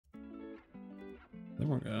Then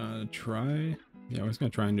we're gonna try. Yeah, we're just gonna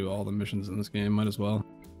try and do all the missions in this game. Might as well.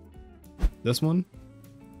 This one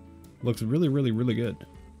looks really, really, really good.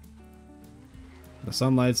 The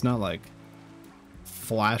sunlight's not like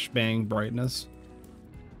flashbang brightness.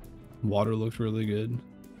 Water looks really good.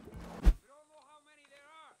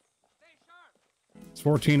 It's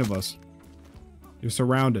 14 of us. You're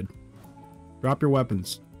surrounded. Drop your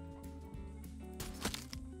weapons.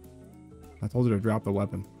 I told you to drop the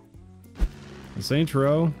weapon. The Saints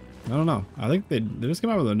Row, I don't know. I think they just came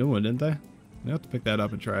out with a new one, didn't they? You have to pick that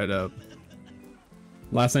up and try it out.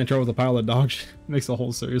 Last Saints Row was a pile of dog shit. Makes the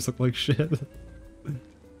whole series look like shit.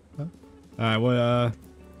 Alright, well,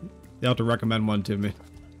 you have to recommend one to me.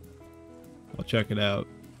 I'll check it out.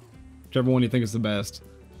 Whichever one you think is the best.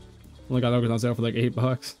 Only got Ogres on sale for like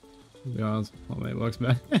 $8. To be honest, how many bucks,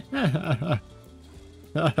 man?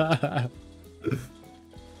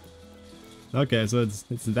 Okay, so it's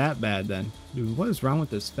that bad then. Dude, what is wrong with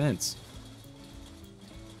this fence?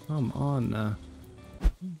 Come on,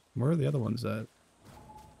 where are the other ones at?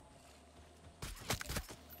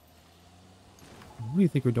 What do you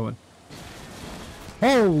think we're doing?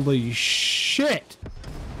 Holy shit!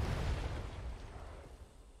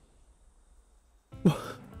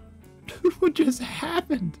 What just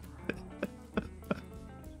happened?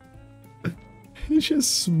 He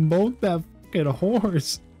just smoked that fucking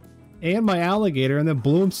horse and my alligator and then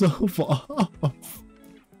blew himself off.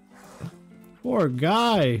 Poor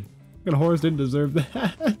guy. Fucking horse didn't deserve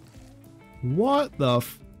that. What the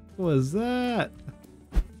f was that?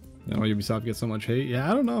 You know, Ubisoft gets so much hate.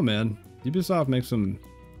 Yeah, I don't know, man. Ubisoft makes some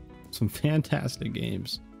fantastic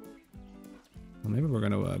games. Well, maybe we're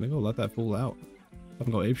gonna maybe we'll let that fool out. Let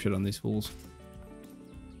him go apeshit on these fools.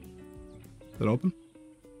 Is it open?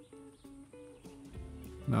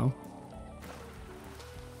 No.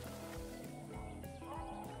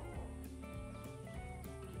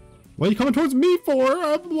 What are you coming towards me for?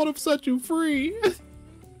 I'm the one who set you free.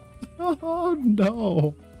 Oh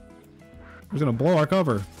no. We're gonna blow our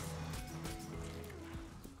cover.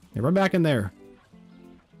 Hey, run back in there.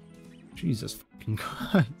 Jesus fucking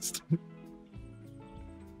Christ.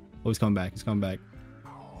 Oh, he's coming back. He's coming back.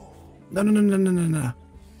 No, no, no, no, no, no, no.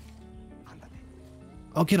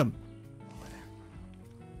 I'll get him.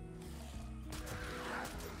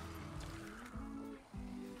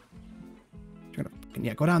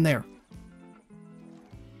 Yeah, go down there.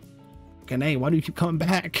 Fucking A, why do you keep coming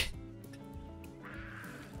back?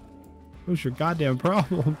 What's your goddamn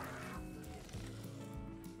problem?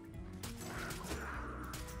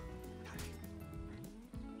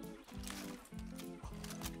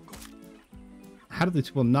 How did these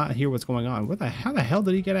people not hear what's going on? How the hell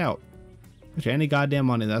did he get out? Bet you any goddamn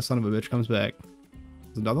money that son of a bitch comes back.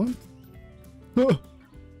 There's another one?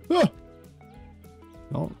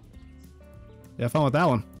 No. Yeah, fun with that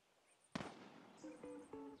one.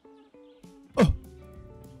 Oh.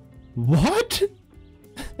 What?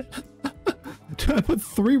 I put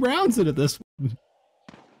 3 rounds into this one.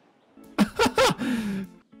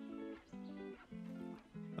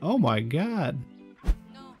 Oh my god.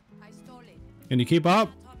 No, I stole it. Can you keep up?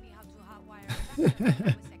 Taught me how to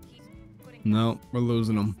hotwire. No, we're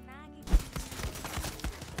losing them.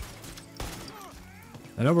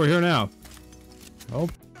 I know we're here now. Oh.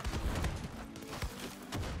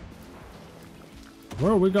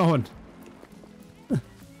 Where are we going?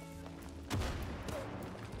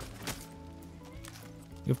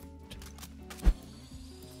 Yep.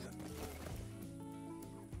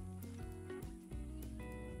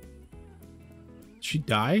 Did she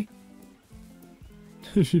die?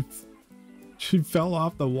 She fell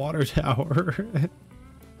off the water tower.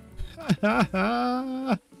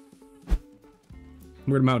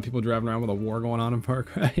 Weird amount of people driving around with a war going on in Far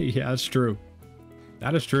Cry. Yeah, that's true.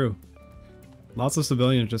 That is true. Lots of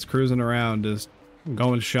civilians just cruising around, just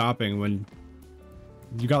going shopping when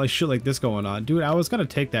you got like shit like this going on. Dude, I was gonna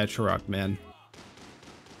take that truck, man.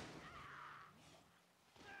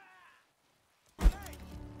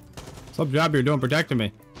 What's up, job you're doing protecting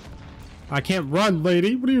me? I can't run,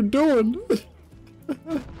 lady. What are you doing?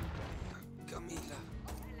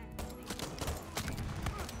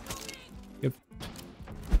 Yep.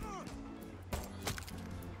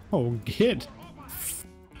 Oh, kid.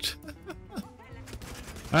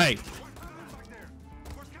 Hey.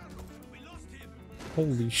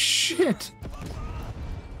 Holy shit.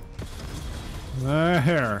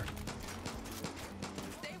 There.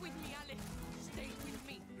 Stay with me, Alex. Stay with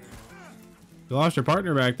me. You lost your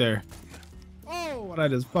partner back there. Oh, what I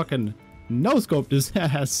just fucking no-scoped his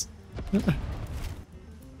ass.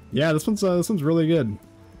 Yeah, this one's really good.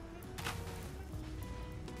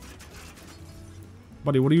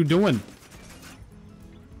 Buddy, what are you doing?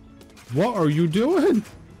 What are you doing?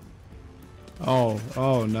 Oh,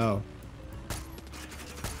 oh no.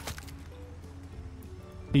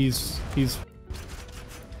 He's he's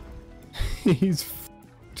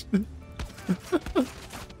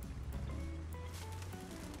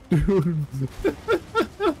dude.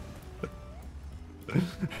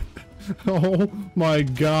 Oh my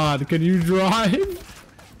god, can you drive?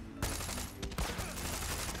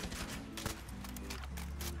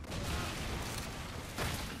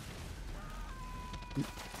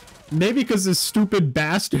 Maybe because this stupid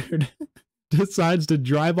bastard decides to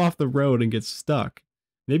drive off the road and get stuck.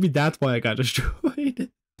 Maybe that's why I got destroyed.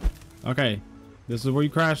 Okay, this is where you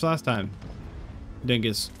crashed last time,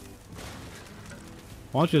 dingus.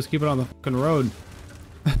 Why don't you just keep it on the fucking road?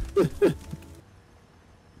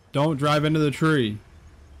 Don't drive into the tree.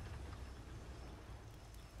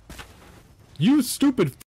 You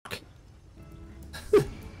stupid fuck.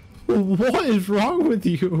 What is wrong with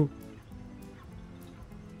you?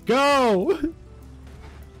 Go!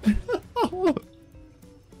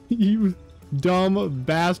 You dumb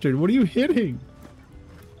bastard. What are you hitting?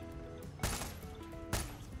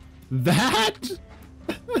 That?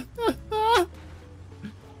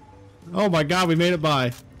 Oh my god, we made it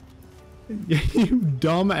by. You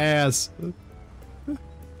dumb ass.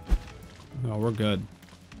 Oh, we're good.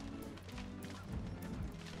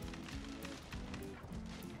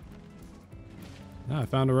 Ah, I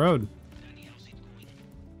found a road.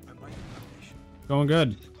 Going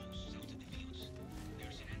good.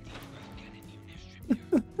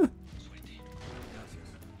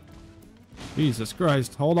 Jesus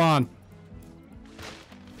Christ, hold on.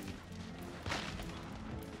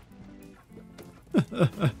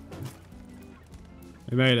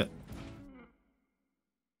 We made it.